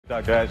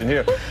Dr. Ashton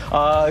here.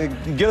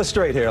 Get us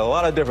straight here. A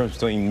lot of difference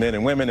between men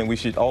and women, and we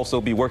should also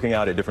be working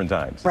out at different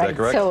times. Right. Is that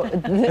correct?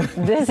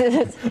 So this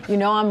is,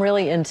 I'm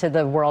really into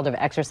the world of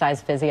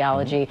exercise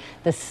physiology.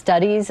 The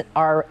studies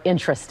are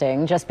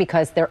interesting just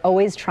because they're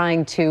always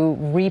trying to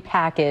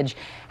repackage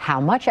how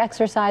much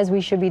exercise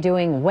we should be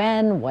doing,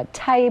 when, what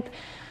type.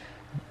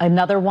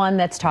 Another one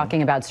that's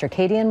talking about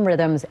circadian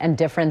rhythms and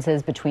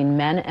differences between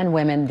men and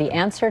women. The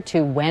answer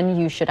to when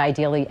you should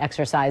ideally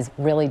exercise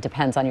really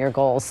depends on your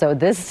goals. So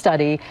this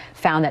study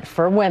found that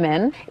for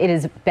women, it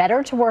is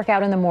better to work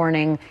out in the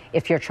morning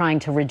if you're trying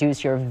to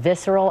reduce your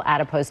visceral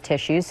adipose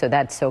tissue, so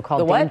that's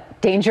so-called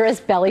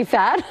dangerous belly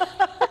fat,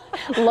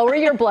 lower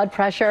your blood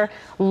pressure,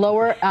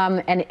 lower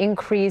and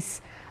increase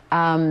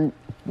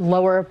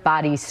lower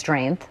body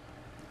strength.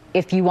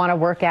 If you want to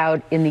work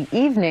out in the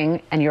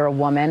evening and you're a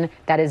woman,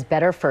 that is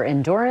better for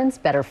endurance,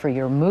 better for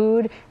your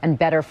mood, and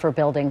better for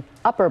building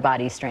upper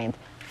body strength.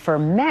 For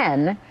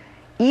men,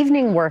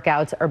 evening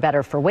workouts are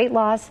better for weight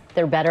loss,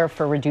 they're better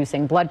for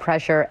reducing blood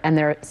pressure, and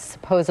they're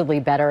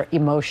supposedly better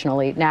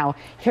emotionally. Now,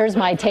 here's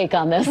my take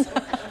on this.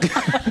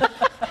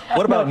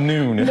 What about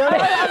noon? No,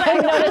 I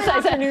noticed I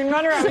said noon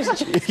runner. I was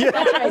just, that's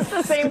right. It's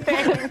the same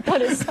thing.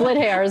 Put it, split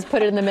hairs,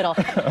 put it in the middle.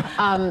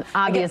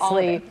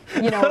 Obviously,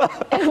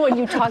 when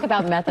you talk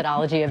about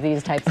methodology of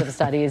these types of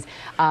studies,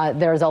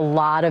 there's a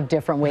lot of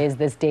different ways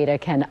this data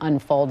can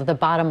unfold. The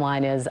bottom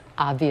line is,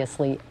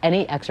 obviously,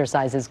 any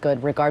exercise is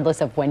good,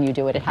 regardless of when you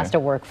do it. It has to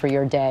work for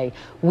your day.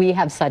 We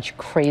have such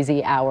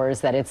crazy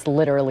hours that it's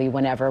literally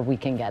whenever we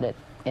can get it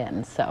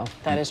in. So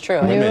that is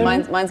true.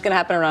 Mine's going to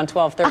happen around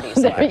 12:30.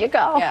 So. There you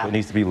go. Yeah. It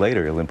needs to be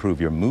later. It'll improve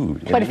your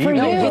mood. But for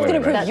you, it's going to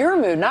improve your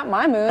mood, not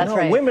my mood. That's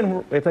right.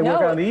 Women, if they work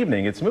out in the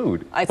evening, it's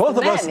mood. Both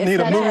of us need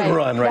a mood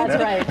run right now.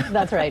 That's right.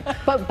 That's right.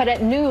 But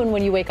at noon,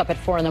 when you wake up at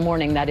 4 in the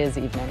morning, that is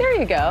evening. There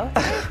you go.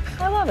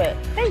 I love it.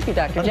 Thank you,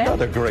 Dr. J.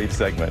 Another great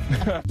segment.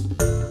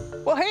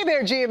 Well, hey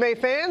there, GMA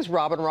fans.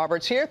 Robin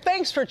Roberts here.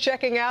 Thanks for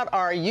checking out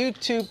our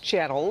YouTube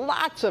channel.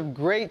 Lots of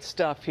great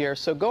stuff here.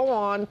 So go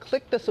on,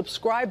 click the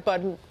subscribe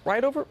button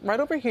right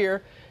over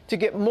here to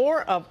get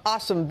more of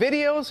awesome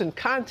videos and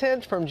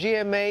content from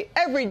GMA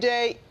every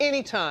day,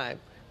 anytime.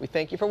 We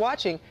thank you for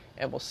watching,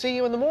 and we'll see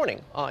you in the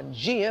morning on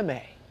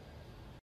GMA.